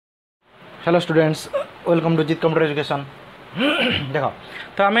Hello students, welcome to जित computer education. देख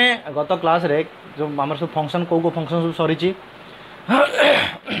तो आम गत क्लास रे जो आम सब फंक्शन कौ फंक्शन सब सरी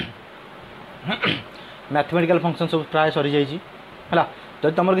मैथमेटिकल फंक्शन सब प्राय सरी जाइए है।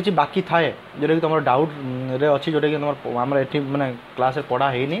 जब तुम किसी बाकी थाए जोटा कि तुम डाउट रे अच्छी जोटा कि तुम आम ये मैंने क्लास पढ़ा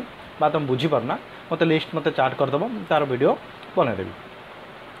है तुम बुझीपारना मत लिस्ट मत चार्ट करदेव तार वीडियो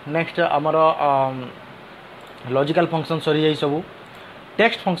बनईदेवी। नेक्स्ट आमर लॉजिकल फंक्शन सरी जाई सब,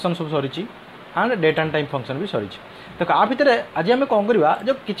 टेक्स्ट फंक्शन सब सरी and date and time function भी सरी। तो आ भितर आज आम कौन करवा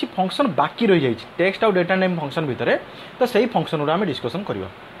जो किसी फंक्शन बाकी रही जाइए टेक्स्ट आउ डेट एंड टाइम फंक्शन भितर, तो सही फंक्शन गुड़ा आम डिस्कसन करवा।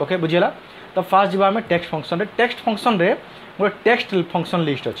 ओके बुझीगला। तो फास्ट जावा आम टेक्स्ट फंक्शन रे। टेक्स्ट फंक्शन रे गोटे टेक्स्ट फंक्शन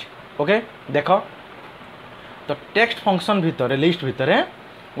लिस्ट अच्छी। ओके देख तो टेक्स्ट फंक्शन भितर लिस्ट भितर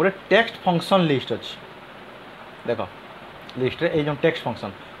गोटे टेक्स्ट फंक्शन लिस्ट अच्छी। देख लिस्ट रे जो टेक्स्ट फंक्शन,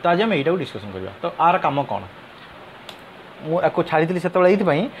 तो आज आम यहीटा डिस्कसन करवा। तो आर काम कौन मुझे छाड़ी से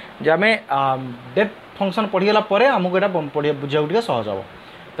आम डेट फंक्शन पढ़ीगला आमको यहाँ पढ़िया बुझा टे सहज हे।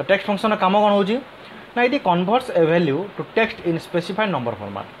 तो टेक्स्ट फंक्शन काम कौन हो ना ये converts A value to text in specified number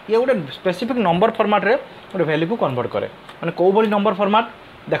format. ये गोटे स्पेसिफिक नंबर फॉर्मेट रे गोटे वैल्यू को कन्वर्ट करे माने कौ भली नंबर फॉर्मेट।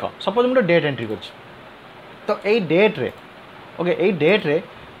 देख सपोज मुझे डेट एंट्री कर, तो यही डेट रे ओके यही डेट रे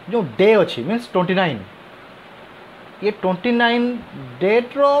जो डे अच्छी मीन्स 29, ये 29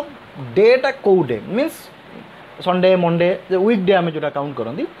 डेट रो डेटा कौ day means Sunday Monday week day आम जो काउंट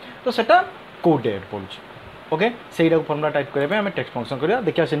करती, तो सेटा कौ डेट पड़ू। ओके से फर्मुला टाइप करने आम टेक्स्ट फंक्शन करवा।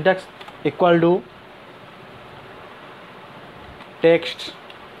 देखिए syntax equal to text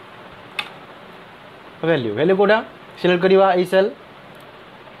value, value Kota select करवा E cell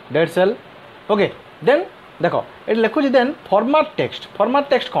date cell. Okay then देख ये लिखुची then format text. Format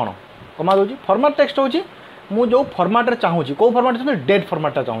text कौन कमा दूसरी फॉर्मेट टेक्स्ट हूँ मु जो फॉर्मेट चाहूँगी कौ फॉर्मेट चाहूँ डेट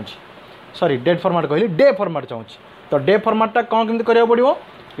फॉर्मेट चाहूँगी, सॉरी डेट फॉर्मेट कहली डे फॉर्मेट चाहूँ। तो डे फॉर्मेट कौन केमती करा पड़ो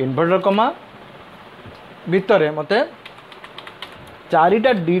इनवर्टर कमा भितर मत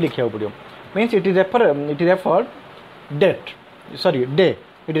 4टा डी लिखा पड़ो means it refer date sorry day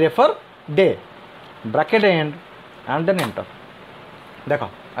it refer day bracket and then enter. देख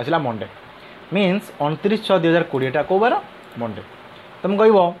आसला मंडे मीन्स 29/6/2020 कौ बार मंडे। तुम कह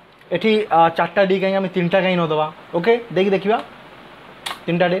ये 4टा डी कहीं 3टा कहीं नदबा। ओके देखा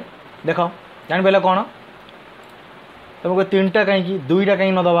 3टा डे देख जान कौन तुमको 3टा कहीं 2टा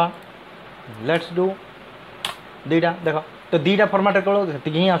कहीं नदबा। लेट्स डू 2टा देख तो 2टा फॉर्मेट केवल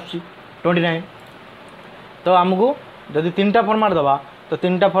ही आसूँ 29। तो आमको जदि 3टा फॉर्मेट दबा तो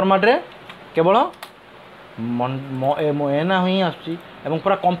 3टा फॉर्मेट रे केवल एना ही आसूँ और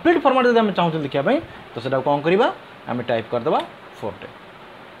पूरा कंप्लीट फॉर्मेट जब आम चाहूँ लिखापी तो सेटा कौन करवा आम टाइप करदे 4 डे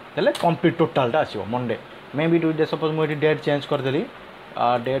तेल कंप्लीट टोटालटा आसो Monday. May be to day suppose मुझे डेट चेंज करदेली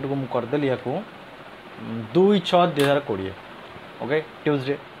डेट को करदेली या 2/6/2020। ओके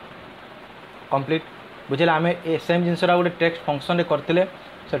ट्यूजडे कंप्लीट बुझे आम ए सेम जिनसा गोटे टेक्स्ट फंक्शन रे करते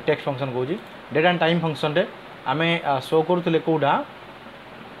से टेक्स्ट फंक्शन कौन डेट एंड टाइम फंक्शन रे आम शो करूँ कौटा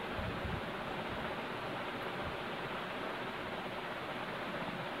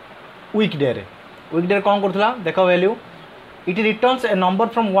वीकडे रे। वीकडे कौन करूला देख value it returns A number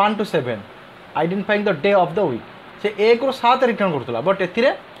from 1 to 7 identifying the day of the week. से 1 ରୁ 7 return करूला but A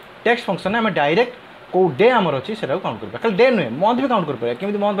text function आम डायरेक्ट कौ डे आमर अच्छी से काउंट कर खाली डे नुहे मंथ भी काउंट कर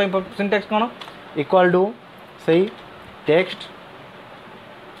केमी मंथ सिंटैक्स कौन इक्वल टू सही टेक्स्ट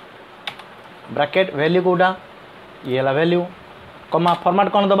ब्रैकेट वैल्यू कौटा ये वैल्यू कमा फॉर्मेट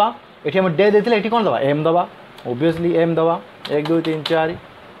कौन दबा ये आम डे देते ये कौन दबा एम दबा ओबियसली एम दबा 1 2 3 4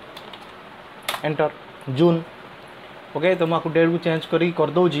 एंटर जून। ओके तो मुझे डेट को चेंज करदे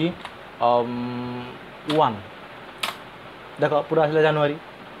 1 देख पूरा आसला जनवरी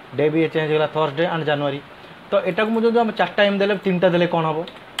डे भी चेंज होगा थर्सडे एंड जनवरी। तो यहाँ को मुझे 4टा एम दे 3टा दे कौन हम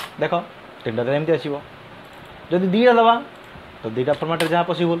देख 3टा दे एमती आसो जदि 2टा दबा तो 2टा फॉर्मेट जहाँ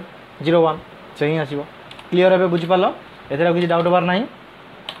पॉसिबल 0 1 से ही आसो। क्लीयर है बुझीपार ए किसी डाउट हबार ना।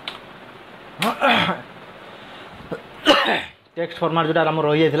 टेक्स्ट फॉर्मेट जोटा आम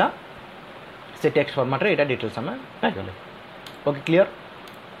रही जाता से टेक्स्ट फॉर्मेट रे एटा डिटेल्स आम पाइगले। Okay clear.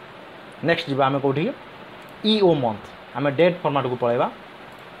 नेक्स्ट जी आम कौटी EOMONTH आम डेट फॉर्मेट को पलैबा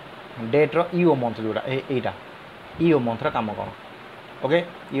डेट रो EOMONTH जोड़ा एटा EOMONTH काम कौन। ओके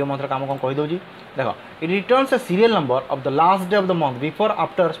EOMONTH काम कौन कहीदे देख it returns A serial number of the last day of the month before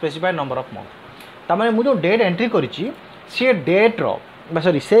after specified number of month. तमें मुझे डेट एंट्री करी सी डेट रो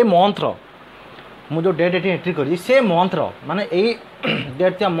सॉरी से मंथ रो मुझे डेट ये एंट्री करी से मंथ रो माने यही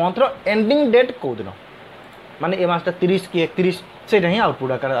डेट था मंथ रो एंडिंग डेट कौ दिन माने ए मासटा 30 कि 31 से ही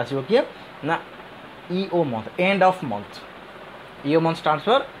आउटपुट आकार आसो किए ना EOMONTH end of month. EOMONTH stands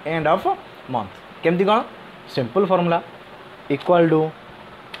for end of month. केमती कौन simple formula equal to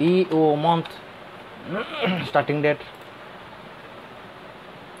EOMONTH starting date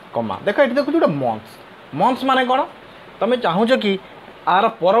कमा देख ये देखो जो मंथ्स माने कौन तुम चाहूच कि आर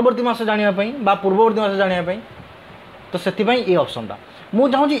परवर्ती मास जानापी पूर्ववर्ती मास जानापी तो से ये ऑप्शनटा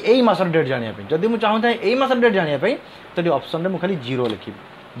मुझे चाहूँगी यही मासर डेट जानापी जदि मुझे चाहूँ यही मासर डेट जानापी तो ये ऑप्शन में खाली 0 लिखी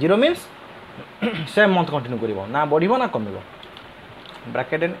 0 मीन्स सेम मंथ कंटिन्यू कर ना बढ़ो ना कम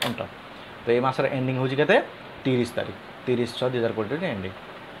ब्रैकेट एंड एंटर तो ये मासर एंडिंग होची केते 30 तारीख 30/6/2020 एंडिंग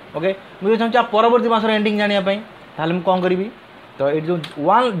ओके मुझे चाहूँ परवर्ती मासर एंडिंग जानापी ताहले मुझे कौन करी तो ये जो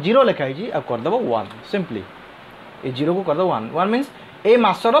 0 लिखाई अब करदेव 1 सिंपली ये 0 को करदेव 1 मीन्स ए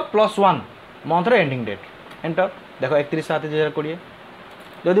मासर +1 मंथर एंडिंग डेट एंटर देखो 31/7/2020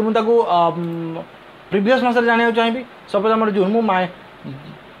 जदि मुझे प्रीवियस मास जाना चाहिए सपोज आम जून मुझे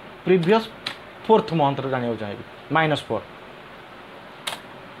प्रीवियस 4th मंथ जाना चाहिए -4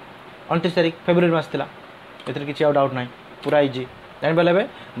 29 तारीख फेब्रुआरी मास था ये किसी डाउट ना पूरा इजी जापारे ए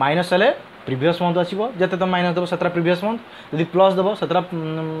माइनस हेल्ले प्रीवियस मंथ आसो जिते तुम माइनस देव से प्रीवियस मंथ जब प्लस देव से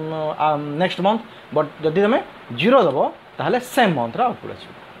नेक्स्ट मंथ बट जदि तुम 0 देव ताहले सेम मंथर आउटपुट आसो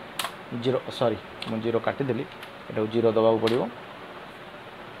 0 सॉरी मुझे 0 काटिदेली ये 0 देवा पड़ो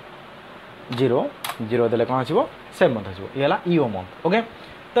 0 देले कौन आसो सेम मंथ आसो ये EOMONTH ओके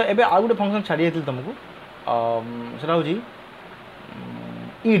तो ये आउ गोटे फंक्शन छाड़ी तुमको सेटा हूँ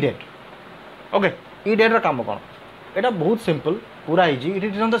EDate ओके EDate काम कौन यहाँ बहुत सिंपल पूरा easy it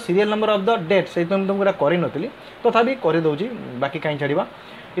is the serial number of the date से तुमको यहाँ करी तथापि करदे बाकी कहीं छाड़ा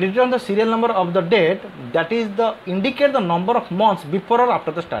it is the serial number of the date that is the indicate the number of months before और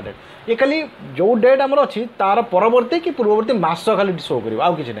आफ्टर द स्टार्ट डेट ये खाली जो डेट आमर अच्छी तार परवर्ती कि पूर्ववर्ती मास खाली शो कर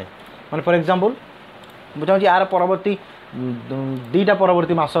आउ कि ना मैंने फॉर एग्जांपल मुझे चाहूँ यार परवर्ती 2टा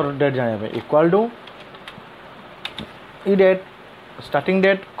परवर्ती मास डेट जाना equal to EDate starting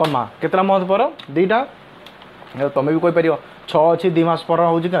date कमा केतला मंथ पर 2टा तुम भी कहीपर 6 अच्छी 2 मास पर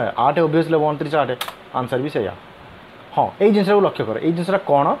हूँ क्या 8 ओबियसली 29/8 आंसर भी से हाँ यही जिनस लक्ष्य कर ये जिनसा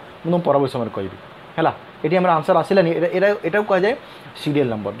कौन मुझे परवर्त समय कहि है ये आम आंसर आसलानी यहाँ कह जाए सीरियल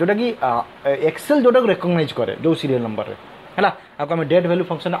नंबर जोटा कि एक्सेल जोटा रेकग्नाइज करे जो सीरियल नंबर है आपको आम डेट वैल्यू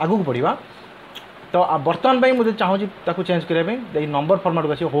फंक्शन आगू बढ़ा तो बर्तमान मुझे चाहूँ चेंज करने नंबर फॉर्मेट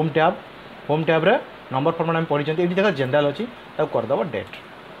को आस होम टैब्रे नंबर फॉर्मेट आम पढ़ी ये देख जनरल अच्छी करदेव डेट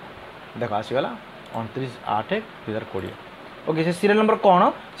देख आसीगला 29/8/2020 ओके से सीरियल नंबर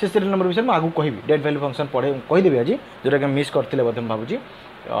कौन से सीरियल नंबर विषय में आगू कहि डेट वैल्यू फंक्शन पढ़े कहीदेवी आज जोटा कि मिस करते बोधे भावुँ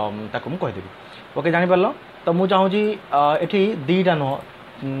ताकू कहीदेवी ओके जापर तो मुझे चाहूँ ये 2टा नुह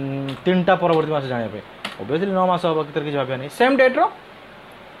 3टा परवर्ती मास जानापी ओबियसली 9 मास हम किसी भाव नहीं सेम डेट्र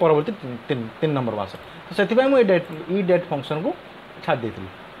परवर्ती 3 नंबर मास तो से मुझे EDate फंक्शन को छाड़ देती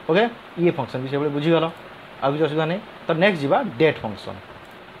ओके ये फंक्शन भी से बुझीगल आगे किसी असुविधा नहीं तो नेक्स्ट जावा डेट फंक्शन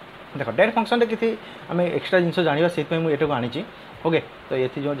देख डेट फंक्शन किसी आम एक्सट्रा जिन जाना से मुझे आनी ओके तो ये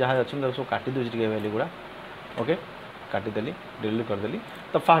जो जहाँ अच्छे सब काटी दूसरी वैल्यू गुड़ा ओके काटिदेली डिलीट करदेली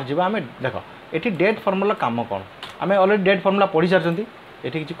तो फास्ट जावा आम देख ये डेट फर्मुला काम कौन आम अलरेडी डेट फर्मुला पढ़ी सारी ये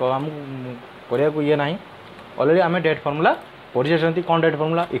किसी करने ये ना अलरेडी आम डेट फर्मुला पढ़ी सारी कौन date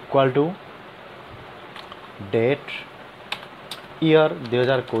formula equal to date year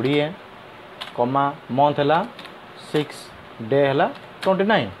 2020 कमा मंथ है 6 डे है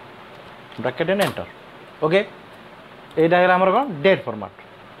 29 ब्रैकेट एंड एंटर ओके यहाँ आम कौन डेट फॉर्मेट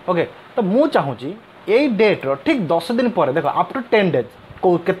ओके तो मुझे चाहूँ यही डेट्र ठीक 10 दिन पर देख आफ्टर 10 डेज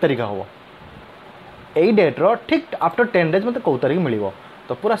कौ के तारीख हम यही डेट्र ठीक आफ्टर 10 डेज मतलब कौ तारीख मिल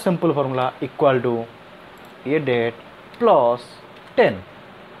तो पूरा सिंपल फॉर्मूला इक्वाल टू ये डेट प्लस 10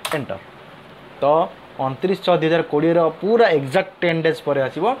 एंटर तो 29/6/2020 पूरा एक्जाक्ट 10 डेज पर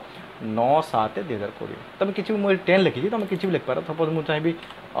आसो 9/7/2020 तुम किसी मुझे 10 लिखी तुम किसी भी लिखिपार सपोज मुझे चाहिए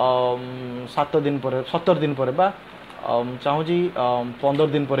 7 दिन पर 17 दिन पर चाहूँ 15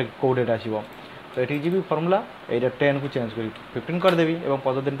 दिन पर कौ डेट आसो तो ये जी फर्मुला ये 10 को चेंज कर 15 करदेवी और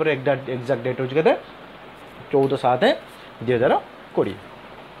 15 दिन पर एक्जाक्ट डेट हूँ के 14/7/2020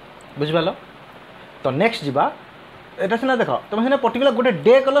 बुझिपाल तो नेक्स्ट जावा एटा सीना देख तुम सीना पर्टिकुलर गोटे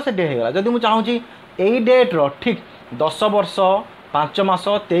डे कल से डे होगा जब मुझे चाहूँ यही डेट्र ठीक 10 वर्ष 5 मास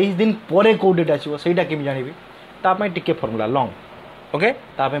 23 दिन पर कौ डेट आसो सहीटा केमी जानी तापाई टिके फर्मुला लंग ओके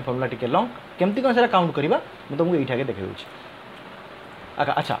तापाई फर्मुला टिके लंग केमती कौन से काउंट करवा मुझे तुमको ये देखे दूसरी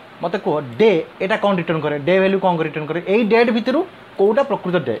अच्छा मत कह डे यहाँ कौन रिटर्न करे डे वैल्यू कौन रिटर्न करे यही डेट भितर कौटा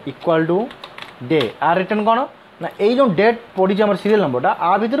प्रकृत day equal to day are return कौन ना यही जो डेट पड़ी आम सीरियल नंबरटा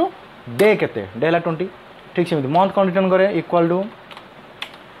आ भितर डे केते डे है 20 ठीक से मंथ कौन रिटर्न करे equal two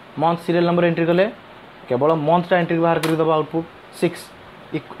month serial number entry कले केवल मंथटा एंट्री बाहर करदेव आउटपुट 6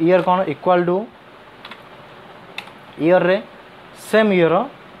 ईयर कौन इक्वाल टू ईयर रे सेम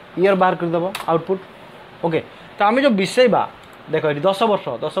ईयर बाहर करदेव आउटपुट ओके तो आम जो बिसेबा देख ये 10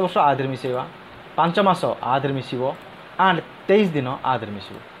 वर्ष आधे मिसेवा 5 मास आधे मिसब एंड 23 दिन आधे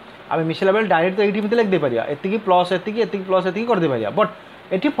मिसब आम मिसला बेले डायरेक्ट तो ये लिखिदे पारिया एति प्लस एति प्लस एति करदे पारिया बट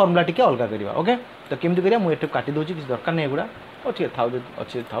ये फर्मुला टी अलग करवा ओके तो केमती करिया मुझे काटी दूसरी किसी दरकार नहीं एगुड़ा अच्छे था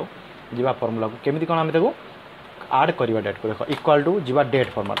अच्छे था जीवा फर्मुला को केमी कौन आम आड करवा डेट को देख इक्वाल टू जीवा डेट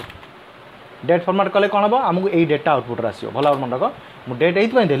फर्माट कले कौन हम आमको यही डेटा आउटपुट आसो भल मन रख मुझे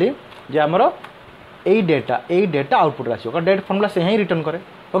डेट ये देली जे आमर यही डेटा आउटपुट आसो डेट फर्मुला से ही रिटर्न करे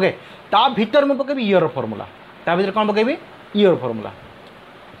ओके ता भीतर मुझे पकेबी ईयर फर्मुला ता भीतर कौन पकेबी ईयर फर्मुला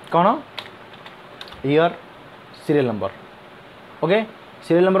कौन year serial number okay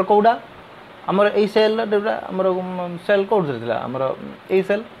serial number कौटा आमर ए सेल आमर सेल कौन आमर ए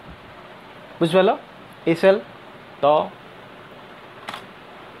सेल बुझिपाल ए सेल तो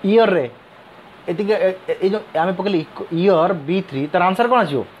ईयर रे ये जो आम पकड़े ईयर B3 तार आंसर कौन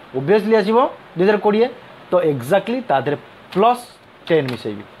आसो ओबियसली आसो 2020 तो एक्जाक्टली तादे प्लस 10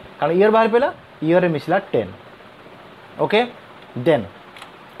 मिसेबी कारण ईयर बाहर पड़ा ईयर मिसला 10 ओके देन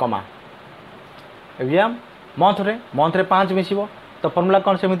कमा एवं मंथ रे 5 मिसब तो फर्मुला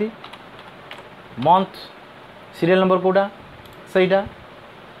कौन सेमती मंथ सीरियल नंबर कौटा सहीटा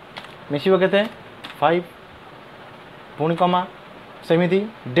मिसब के 5 पुणी कमा सेमती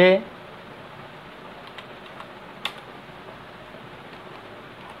डे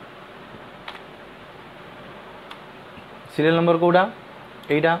सीरियल नंबर कौटा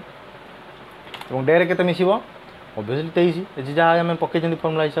यहीटा डे रे केते मिसब ओबियसली 23 जहाँ आम पकई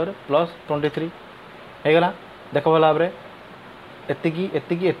फर्मुला हिसाब से प्लस 23 होगला देख भल भाव एति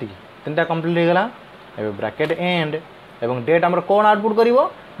तीन कम्प्लीट होगला ए ब्राकेट एंड एवं डेट आम कौन आउटपुट कर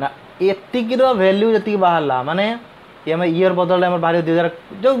एतिकीर भैल्यू जी बाहर माने आम ईयर बदल बाहर 2000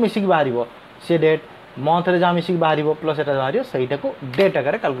 जो मिसिक बाहर सी डेट मंथ रे जहाँ मिसिक बाहर प्लस एटा बाहर सहीटा को डेट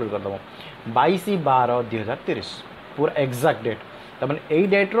आकार कैलकुलेट करदेव 22/12/2030 पूरा एक्जाक्ट डेट तमें यही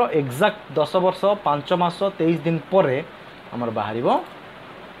डेट रो एक्जाक्ट 10 वर्ष 5 मास 23 दिन पर आमर बाहर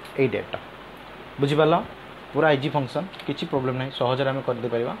यही डेटा बुझिपाल पूरा इजी फंक्शन किसी प्रोब्लेम नहीं सहज आम करदे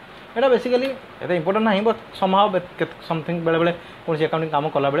पारिबा एटा बेसिकली एटा इंपोर्टेंट नहीं बट समहाउ समथिंग बेले बेले कौन अकाउंटिंग काम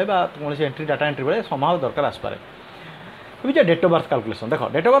कला बेले कौन एंट्री डाटा एंट्री बेले समहाउ दरकार आसपे ये डेट ऑफ बर्थ कैलकुलेशन देख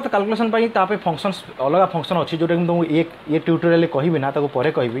date of birth calculation function अलग फंक्शन अच्छी जोटा कि तुमको ये ट्यूटोरियल कहबी ना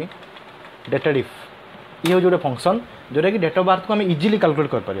पर कहबी डेटेड इफ ये हूँ जो फंक्शन जोटा कि डेट ऑफ बर्थ को आम इजिली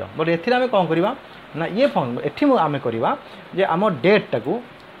कैलकुलेट कर पारिबा बट एथि आम कौन करवा ना ये एठी आम करवा जे आम डेटा को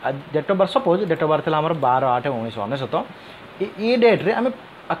date of birth suppose date of birth है 12/8/1999 ये डेट रे आम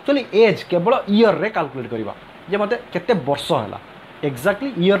एक्चुअली एज केवल ईयर रे कैलकुलेट करवा जे मते केते वर्ष है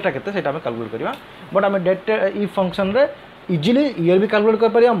एक्जाक्टली ईयरटा केते सेटा आम कैलकुलेट करवा बट आम डेट ई फंक्शन रे इजिली ईयर भी कैलकुलेट कर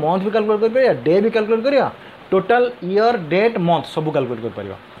पारिबा मंथ भी कैलकुलेट कर पारिबा डे भी कैलकुलेट करवा टोटल ईयर डेट मंथ सब कैलकुलेट कर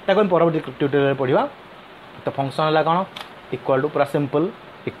पारिबा ताको हम परवर्ती ट्यूटोरियल पढ़िबा तो फंक्शन है कौन इक्वाल टू पूरा simple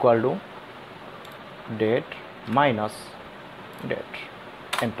equal to date minus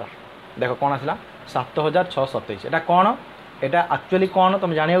date enter देख कौन आसला 7627 एटा कौन एटा एक्चुअली कौन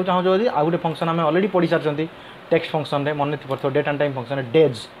तुम जाना चाहो जदि आ गोटे फंक्शन आम ऑलरेडी पढ़ी सारी टेक्स्ट फंक्शन रे मन पड़ो date and time function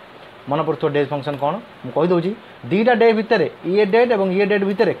days मन पड़ो डेज फंक्शन कौन मुझे कहीदे दुईटा डे भितर ये डेट और ये डेट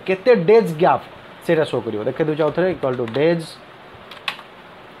भितर केते डेज गैप से शो कर देखे दूसरे आउ थे equal two days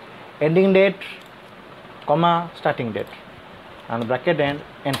ending date कमा starting date and bracket and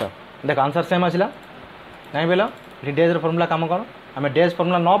enter देख आंसर सेम आसला नहीं बोल ये डेज फर्मुला काम कौन आम डेज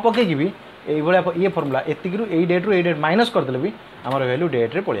फर्मुला न पकईकि भी ये फर्मुला एतिकू ये डेट रू डेट माइनस करदे भी आम वैल्यू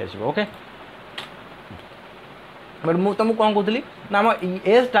डेट रे पलि आसो ओके बट मुझे तुमको कौन कहती ना आम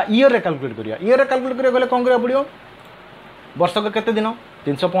एजटा ईयर रे कैलकुलेट करिया ईयर रे कैलकुलेट करिया गले कौन करा पड़ो वर्षक केते दिन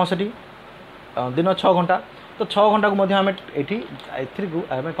 365 दिन 6 घंटा तो 6 घंटा को आम एथि को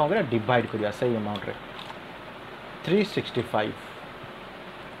आम कौन करिया डिवाइड करिया सही अमाउंट रे 365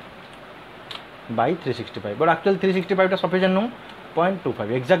 बाई 365 बट एक्चुअल 365 सफिशिएंट नु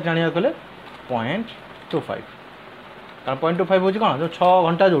 0.25 एक्जाक्ट जानिया गले 0.25 कारण 0.25 हूँ कौन जो 6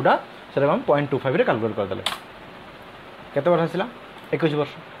 घंटा जोटा से 0.25 रे कैलकुलेट करदे केते वर्ष आसला 21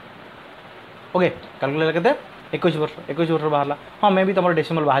 वर्ष ओके कैलकुलेट केते 21 वर्ष बाहर हाँ मे भी तुम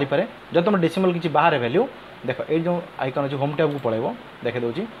डेसिमल बाहरी पारे जब तुम डेसिमल किसी बाहर वैल्यू देख ये जो आइकन अच्छे होम टैब को पड़ेब देखे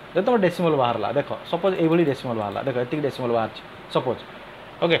दूसरी जब तुम डेसिमल बाहर देख सपोज ये डेसिमल बाहर देख ये डेसिमल बाहर सपोज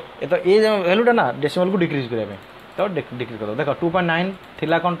ओके तो ये वैल्यूटा ना डेसिमल को डिक्रीज करने तो डिक्रीज कर देख 2.9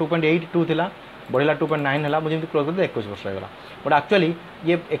 थिला कौन 2.82 थिला बढ़ला 2.9 है मुझे क्लोज कर 21 वर्ष होगा बट एक्चुअली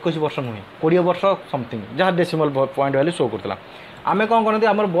ये 21 वर्ष नुहे 20 वर्ष समथिंग जहाँ डेसिमल पॉइंट वैल्यू शो करता आम कौन करते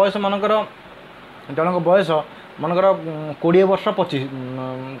आम बयस मनकर जनक बयस मनकर 20 वर्ष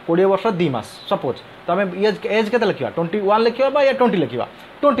 20 वर्ष 2 मास सपोज तो आम एज एज के लिखा 21 लिखा या 20 लिखा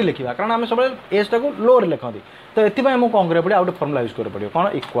 20 लिखा कारण आम सब एजटा को लो लिखती तो ये आमको कौन करा पड़े आउट फर्मुला यूज करा पड़ो कौन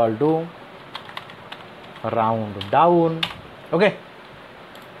equal two round down okay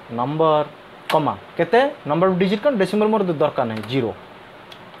number कमा केते नंबर ऑफ डिजिट कौन डेसिमल मोर दरकार नहीं 0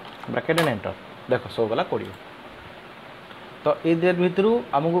 ब्रैकेट एंड एंटर देख सब गला 20 तो ये भितर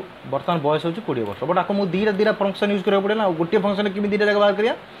आमको बर्तमान बयस हो 20 वर्ष बट आपको मुझे दीटा फंक्शन यूज करा पड़े ना गोटे फंक्शन कि दीटा जगह बाहर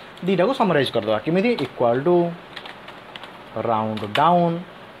करिया दीटा को समराइज करदे किमी इक्वाल टू राउंड डाउन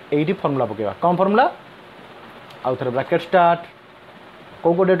यही फर्मुला पकेबा कौन फर्मुला आउ थे ब्रैकेट स्टार्ट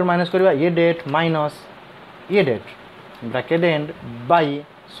को डेट माइनस करवा ये डेट माइनस ये date bracket and by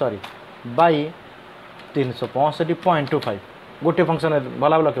sorry by 365.25 गोटे फंक्शन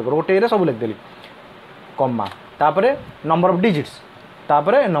भला लक्ष्य कर गोटे सब लिखदेली कमा तापरे नंबर ऑफ डिजिट्स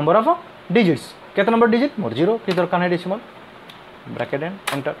तापरे नंबर ऑफ डिजिट्स केते नंबर डिजिट मोर 0 कि दरकार नहीं डेसिमल ब्रैकेट एंड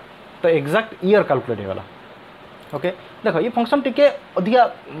एंटर तो एग्जैक्ट ईयर कैलकुलेट होगा ओके देख ये फंक्शन टिके अधिका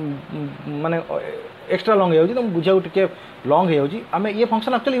माने एक्स्ट्रा लॉन्ग हो तो बुझा टिके लॉन्ग हो आम ये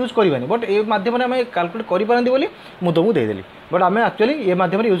फंक्शन एक्चुअली यूज करवानी बट ये माध्यम आम कैलकुलेट करें बोली मुझे तुमको देदेली बट आम एक्चुअली ये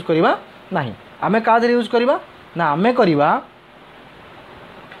माध्यम यूज करवा ना आम क्या यूज करवा ना आम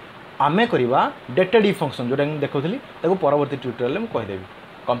करवा डेटेड ई फंक्शन जोटा देखुली परवर्ती ट्यूटोरियल में कहीदेवी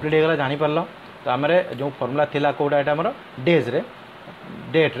कंप्लीट होगा जानीपार तो आम जो फर्मुला थी कौटा यहाँ आम डेज रे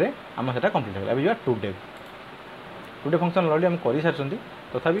डेट रे आम से कंप्लीट होगा अभी टुडे टुडे फंक्शन अलरेडी आम कर सारी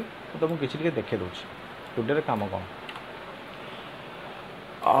तथापि तुमको किसी देखे दूसरी टुडे काम कौन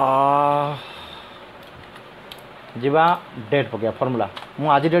जीवा डेट पकड़ा फर्मुला मु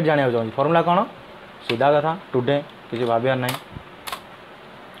आज डेट जाना चाहिए फर्मुला कौन सीधा कथा टुडे किसी भावियार ना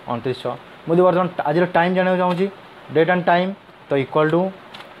 29 मुझे बर्तमान आज टाइम जाना चाहिए डेट एंड टाइम तो equal to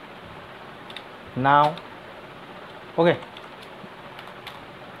now okay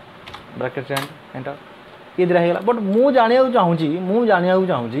bracket and enter ये दिला बट मु जाना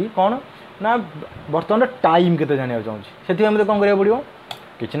चाहूँगी कौन ना बर्तमान टाइम के जाना चाहूँगी से मत कौन करा पड़ो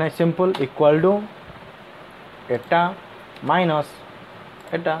किसी ना simple equal to Etah minus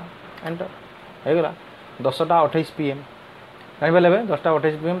Etah enter होगा 10:28 PM जानीपारे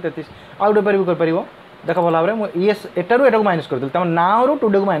 10:28 PM 33 आउ गोटे भी कर देख भल भाव में ये एटारू एटा को माइनस करदेली तुम नाउ रू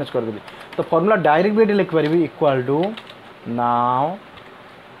टुडे को माइनस करदेली तो फर्मुला डायरेक्ट भी ये लिखिपारि equal to now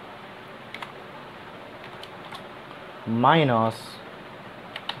minus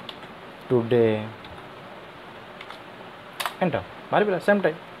today enter मारी पे सेम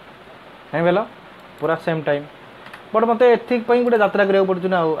टाइम नहीं बोल पूरा सेम टाइम बट मत एथि गोटे यात्रा करा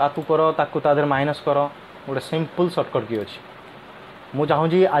पड़ना आतु कर ताकू माइनस कर गोटे सिंपल सर्टकट की अच्छी मुझे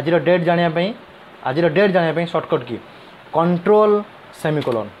चाहूँगी आज date जानापी shortcut key control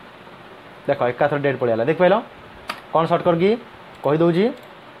semicolon देख एकाथर डेट पड़ेगा देख पाइल कौन shortcut key कहीदे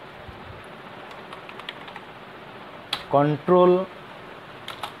control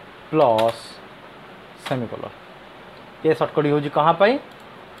plus semicolon ये सर्टकट हूँ कहाँ पाई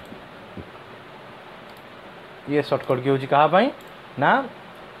ये सर्टकट की हूँ कहाँ पाई ना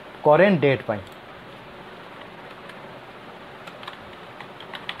करेंट डेट पाई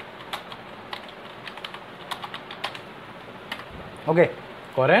ओके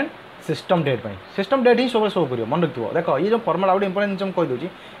करेंट सिस्टम डेट पाई सिस्टम डेट ही सब शो कर मन रखिए देख ये जो फर्माट आउट इंपोर्टेंट मैं कहीदे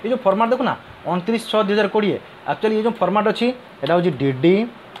ये जो फर्माट देखुना 29/6/2020 एक्चुअली ये जो फर्माट अच्छी यहाँ हूँ DD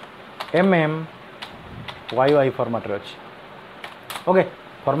MM YY फर्माट अच्छी ओके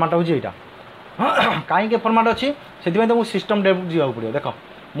फर्माट हूँ यहाँ कहीं फर्माट अच्छी से तुमको सिस्टम डेट जावाक पड़ो देख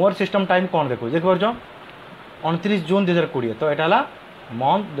मोर सिस्टम टाइम कौन देखो देखिए 29 जून 2020 तो यहाँ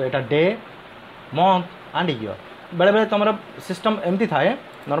मंथ यहाँ डे मंथ एंड ईयर बेले बेले तुम सिस्टम एमती थाए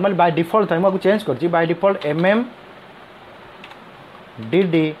नॉर्मली बाय डिफॉल्ट थाए मुझे चेंज कर by default MM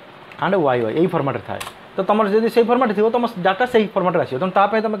DD and YY यही फर्माट थाए तो तुम जब से फर्माट थी तुम डाटा से फर्माट आस तुम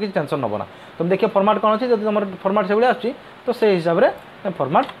ताप तुम किसी टेंशन नब ना तुम देखिए फर्माट कौन अच्छी जब तुम फर्माट से भाई तो से हिसाब से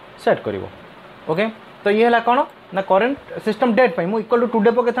फर्माट सेट कर ओके तो ये है कौन ना करेंट सिस्टम डेट पर मुझे इक्वल टू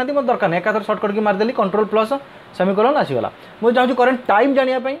टुडे पकई था मतलब दरकार नहीं एकाथर shortcut key मारदेली control plus semicolon आसीगला मुझे चाहूँगी करेंट टाइम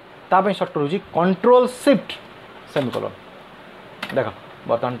जानापी सर्टकट हूँ कंट्रोल शिफ्ट सेमिकोलन देख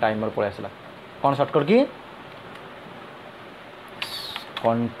बर्तमान टाइमर पलि आसला कौन shortcut key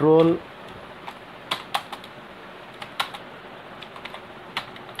control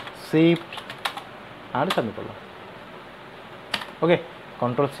shift and semicolon okay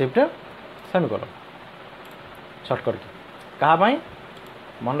control shift semicolon shortcut key कहाँ पाई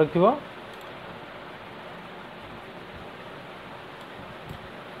मन रखियो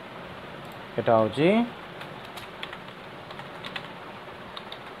एटा होची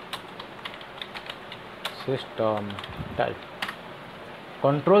सिस्टम टाइप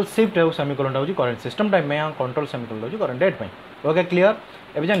कंट्रोल शिफ्ट है सेमिकोलन होची करेंट सिस्टम टाइप में कंट्रोल सेमिकोलन होची करेंट डेट में ओके क्लियर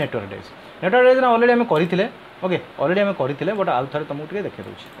एबे जा नेटवर्क डेज ना ऑलरेडी आम करते ओके ऑलरेडी आम करते बट आउ थे तुमको देखे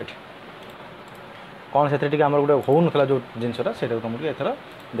दूसरी ये कौन से आम गोटे हो ना जो जिनसा से तुमको एथर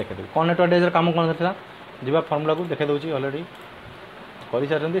देखेदेवी कौन नेटवर्क डेज कम कौन था जी फर्मुला को देखे दूसरी ऑलरेडी कर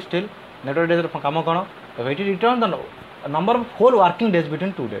सारी स्टिल नेटवर्क डेज कम कौन ये return the number of whole working days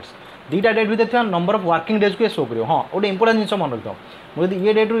between 2 dates दुईटा डेट भितर थी नंबर ऑफ वर्किंग डेज को शो कर हाँ गोटे इंपोर्टेंट जिन मन रखिद मुझे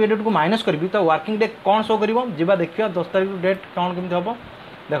ये डेट रू ये डेट को माइनस करी तो वर्किंग डे कौन शो कर जा देखिए 10 तारीख डेट कौन केमी हम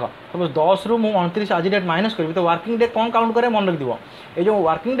देख सपोज 10 रू मुझे 29 आज डेट माइनस करी तो वर्किंग डे कौन काउंट करे मन रखिद ये जो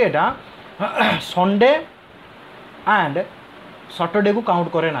working data Sunday and Saturday को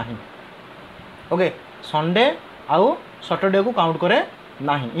काउंट करे ना ओके संडे आउ सैटरडे को काउंट करे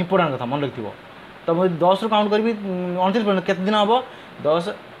ना इंपोर्टेंट कथा मन रखिद तो मुझे 10 रू काउंट करी 29 पर्यटन केते दिन हम 10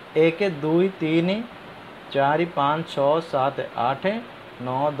 1 2 3 4 5 6 7 8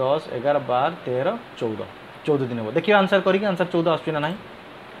 9 10 11 12 13 14 दिन हम देखिए आंसर करी आंसर 14 आसुना ना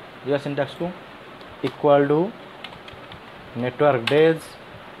जी सिंटैक्स को equal to network days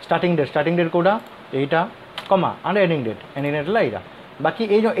starting date Kota यहीटा कमा एंड एंडिंग डेट यहाँ बाकी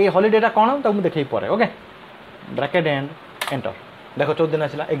ये जो ये हॉलीडेटा कौन तो मुझे देखे पर ओके ब्रैकेट एंड एंटर देखो 14 दिन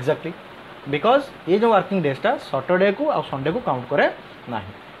आसला एक्जाक्टली बिकज ये जो वर्किंग डेटा सैटरडे को आ संडे को काउंट करे ना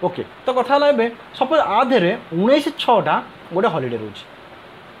ओके तो कथा सपोज आधे 19/6 गोटे हॉलीडे रोचे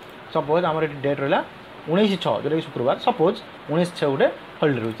सपोज आम डेट रहा 19/6 जोटा कि शुक्रवार सपोज 19/6 गोटे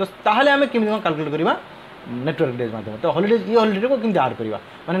हॉलीडे रोचे तो ताहले आम केमी कैलकुलेट करवा नेटवर्क डेज माध्यम तो हॉलीडेज ये हॉलीडे को केमी ऐड करवा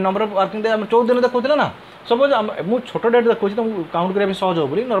माने नंबर ऑफ वर्किंग डे 14 दिन देखा ना सपोज मुझे छोट डेट देखा तो काउंट करने सहज हो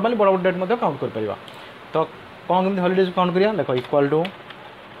बोली नॉर्मली बड़ बड़ डेट काउंट कर तो कौन केमी हॉलीडेज काउंट करिया देखो equal to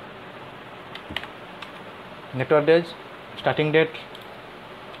network days starting date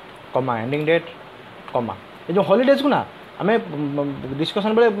कमा एंडिंग डेट कमा ये जो हॉलीडेज को ना आम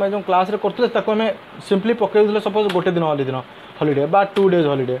डिस्कसन बेले जो क्लास रे करते आम सिंपली पकड़ सपोज गोटे दिन हॉलीडे बा 2 डेज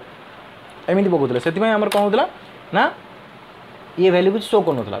हॉलीडे एमती पकाउले से कौन होता ना ये वैल्यू कुछ शो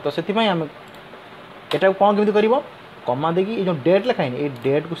करना तो से आम यहाँ कौन केमी कर कमा देकी ये जो डेट लिखाई ये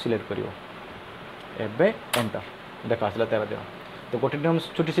डेट को सिलेक्ट कर एंटर देख आसला 13 दिन तो गोटे दिन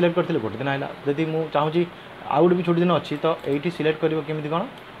छुट्टी सिलेक्ट करते गोटे दिन आएगा जदि मुझे चाहूँगी आउ गोटे भी छुट्टी दिन अच्छी तो ये सिलेक्ट करमी कौन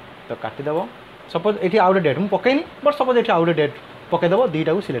तो काटिदेव सपोज ये आउ डेट मुझे पकईनी बट सपोज ये आउ डेट पकईदेव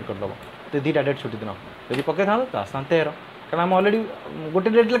दुईटा को सिलेक्ट करदेव तो दुईटा डेट छुट्टी दिन जब पकई था तो आसान 13 कारण आम अलरेडी गोटे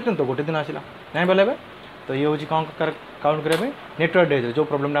डेट लिखते तो गोटे दिन आसला नहीं बोले तो ये हूँ कौन काउंट करने नेटवर्क डेज जो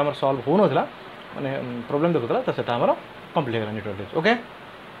प्रोब्लेम आम सल्व हो ना मैंने प्रोब्लेम देखुला तो सेटा आम कंप्लीट हो network days okay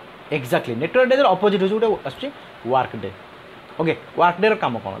exactly network days opposite हूँ गोटे आस work day okay work day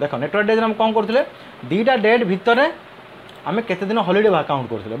कम कौन देख नेटवर्क डेज आम कौन करते दुईटा डेट भितर आम केते दिन हॉलीडे काउंट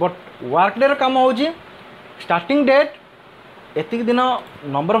करते बट वर्क डे कम हो स्टार्टिंग डेट एतिक दिन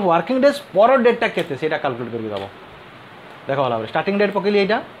नंबर ऑफ वर्किंग डेज पर डेटा केते सेटा कैलकुलेट करके दब देख भला स्टार्टिंग डेट पकईली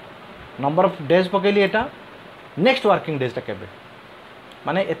यहाँ नंबर ऑफ डेज पकईली यहाँ नेक्स्ट वर्किंग डेजटा केबे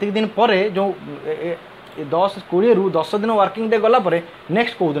माने एतिक दिन पर जो 10-20 रु 10 दिन वर्किंग डे गला पर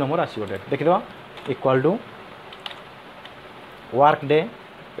नेक्स्ट कौ दिन मोर आसो date देखीदेव equal to work day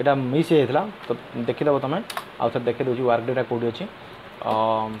यहाँ मिस होता तो देखीदेव तुम आउ थे देखे दूसरी वर्क डेटा कौटी अच्छी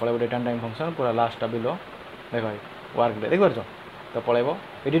पलैब डेट एंड टाइम फंक्शन पूरा लास्ट बिलो देख वर्क डे देखिपार तो पलैब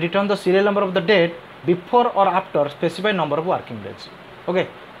ये return the serial number of the date before और after specified number of working days okay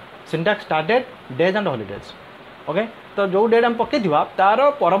syntax start date days and holidays okay तो जो date आम पकई तार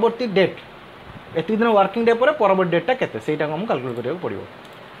परवर्ती डेट एति दिन वर्किंग डे पर परवर्ती डेटा केते सेटा को हम कैलकुलेट करिया पड़िबो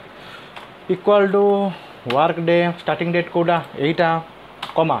equal to work day starting date कोडा एटा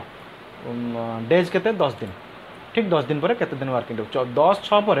कमा डेज केते 10 दिन ठीक 10 दिन पर केते दिन वर्किंग डे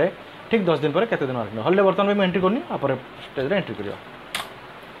 10/6 पर ठीक 10 दिन पर केते दिन वर्किंग डे हॉलीडे बर्तमान में एंट्री करनी आप स्टेज रे एंट्री करियो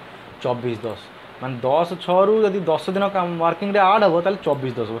 24/10 मान 10/6 रु यदि 10 दिन वर्किंग डे ऐड हो ताले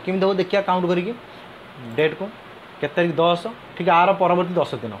 24/10 हो किमि देखो देखिया काउंट करिकी डेट को केते तारीख 10 ठीक आर परवर्ती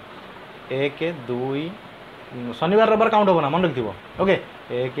 10 दिन 1 2 शनिवार रविवार काउंट हो ना मन रखिथो ओके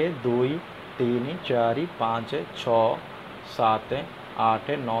 1 2 3 4 5 6 7 8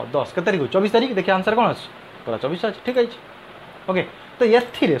 9 10 के तारीख 24 तारीख देखिए आंसर कौन अच्छे पूरा 24 अच्छे ठीक है ओके तो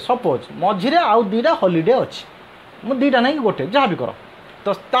ये सपोज मझे आउ दुईटा हॉलीडे अच्छी मुझे दुईटा नहीं गोटे जहाँ भी कर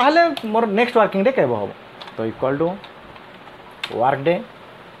तो ताहले मोर नेक्स्ट वर्किंग डे केब हम तो equal to work day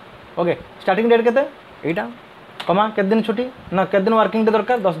okay starting date केते एटा कमा के दिन छुट्टी ना के दिन वर्किंग डे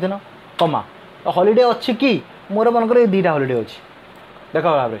दरकार 10 दिन कमा तो हॉलीडे अच्छी कि मोर मनकर ये दुईटा हॉलीडे अच्छी देख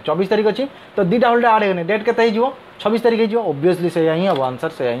भाव 24 तारीख अच्छी तो दुईटा हॉलीडे आड होने डेट के 26 तारीख हो ओब्वियसली से ही हम आंसर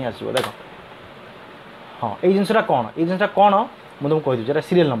से ही आसो देख हाँ ये जिनसा कौन ये जिनसा कौन मुझे तुमको कहीदे जेटा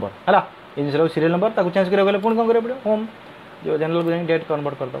सीरियल नंबर है ये जिन सीरियल नंबर ताको चेंज करेंगे पुणी कौन करेंगे पड़े होम जो जनरल को डेट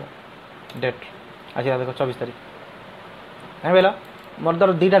कन्वर्ट करदेव डेट अच्छा देखो 24 तारीख नहीं बोला मोर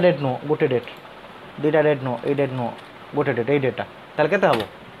दर दुईटा डेट नुह गोटे डेट दुईटा डेट नुह ये डेट नुह गोटे डेट ये डेटा ताल के हम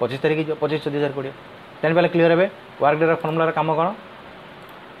 25 तारीख 25/6/2020 जानी पारे क्लीयर हे वर्कडे फर्मुलार कम कौन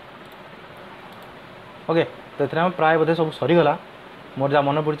ओके तो ये प्राय बोधे सब सरीगला मोर जहाँ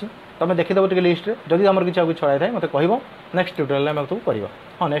मन पड़ी तुम देखीदेव टे लिस्ट जदि आम किसी छड़ा थाए मत कह नेक्स्ट ट्यूटोरियल में सब कर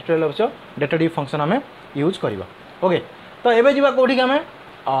हाँ नेक्स्ट ट्यूटोरियल अवश्य डेटाटिव फंक्शन आम यूज करवा ओके तो ये जा कौटी आम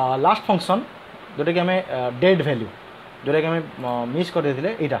लास्ट फंक्शन जोटा कि आम डेट वैल्यू जोटा कि आम मिस कर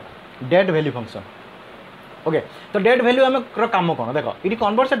यहाँ डेट वैल्यू फंक्शन ओके तो डेट वैल्यू आम कम कौन देख it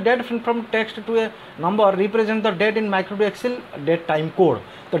converts date from text to A number represent the date in micro to Excel date time code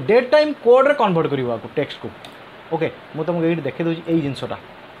तो डेट टाइम कोड रे कन्वर्ट करवा टेक्स्ट को ओके मुझे तुमको ये देखी दूसरी यही जिनसा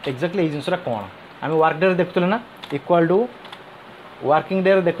एक्जाक्टली यही जिनसा कौन आम वर्क डे देखुले ना इक्वाल टू वर्किंग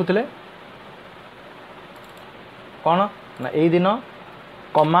डे देखुले कौन ना यही दिन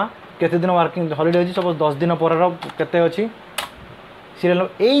कमा केते दिन वर्किंग हॉलीडे अच्छी सपोज 10 दिन पर केते अच्छी सीरियल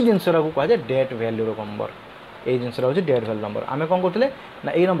नंबर यही जिनसा को कह डेट वैल्यू नंबर यही जिनसा हूँ डेट वैल्यू नंबर आम कौन करते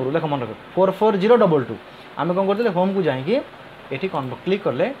ना यही नंबर देख मन रख 44022 आम कौन करते होम को जाकि ये क्लिक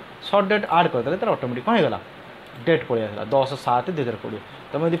कले सर्ट डेट आड करदे तर ऑटोमेटिक कौन होगा डेट पड़े आसा 10/7/2020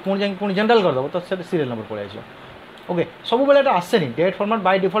 तुम यदि पुणी जनरल करदेव तो सीरियल नंबर पड़े आस ओके सब बेले आसेनि date format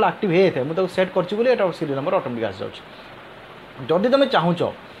by default active होता है मुझे सेट कर सीरियल नंबर ऑटोमेटिक आस जदि तुम चाहूच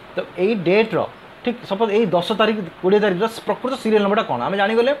तो यही डेट ठीक सपोज यही 10 तारीख 20 तारीख प्रकृत सीरियल नंबर कौन आम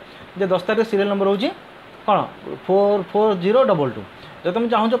जानीगले 10 तारीख सीरियल नंबर हूँ कौन 44022 जब तुम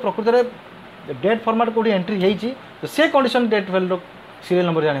चाहूच प्रकृत में डेट फॉर्मेट कौटी एंट्री होती तो से condition date value serial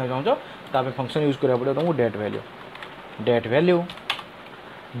number जाना चाहूँ तो फंक्शन यूज करा पड़े तुमको डेट वैल्यू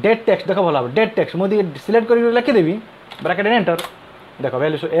डेट टेक्स्ट देख भल डेट टेक्स्ट मुझे सिलेक्ट कर लिखिदेवी ब्रैकेट एंटर देख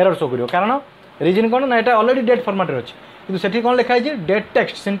वैल्यू एरर शो कर कारण रीजन कौन ना यहाँ ऑलरेडी डेट फॉर्मेट अच्छी कि सेठी कौन लिखाई डेट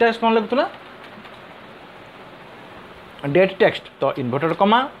टेक्स्ट सिंटैक्स कौन लिखुला डेट टेक्स्ट तो इन्वर्टेड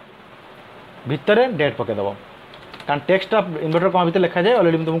कमा भितर डेट पकईदेव कारण टेक्स्ट इन्वर्टेड कमा भर लिखा जाए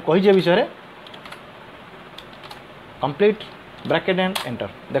ऑलरेडी तुमको कही विषय कंप्लीट ब्रैकेट एंड एंटर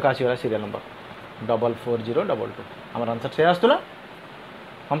देख आसीगला सीरियल नंबर 44022 आम आंसर से आसला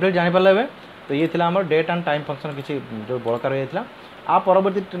कंप्लीट जानीपारे ए तो ये थी आम डेट एंड टाइम फंक्शन किसी जो बड़कार होता आ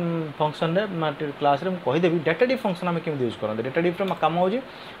परवर्ती फंक्शन क्लास में कहीदेवी डेटाटिव फंक्शन आम केमी यूज करते डेटाटिव कम हो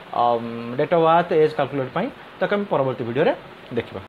date of birth age calculate तो परवर्ती वीडियो देखा।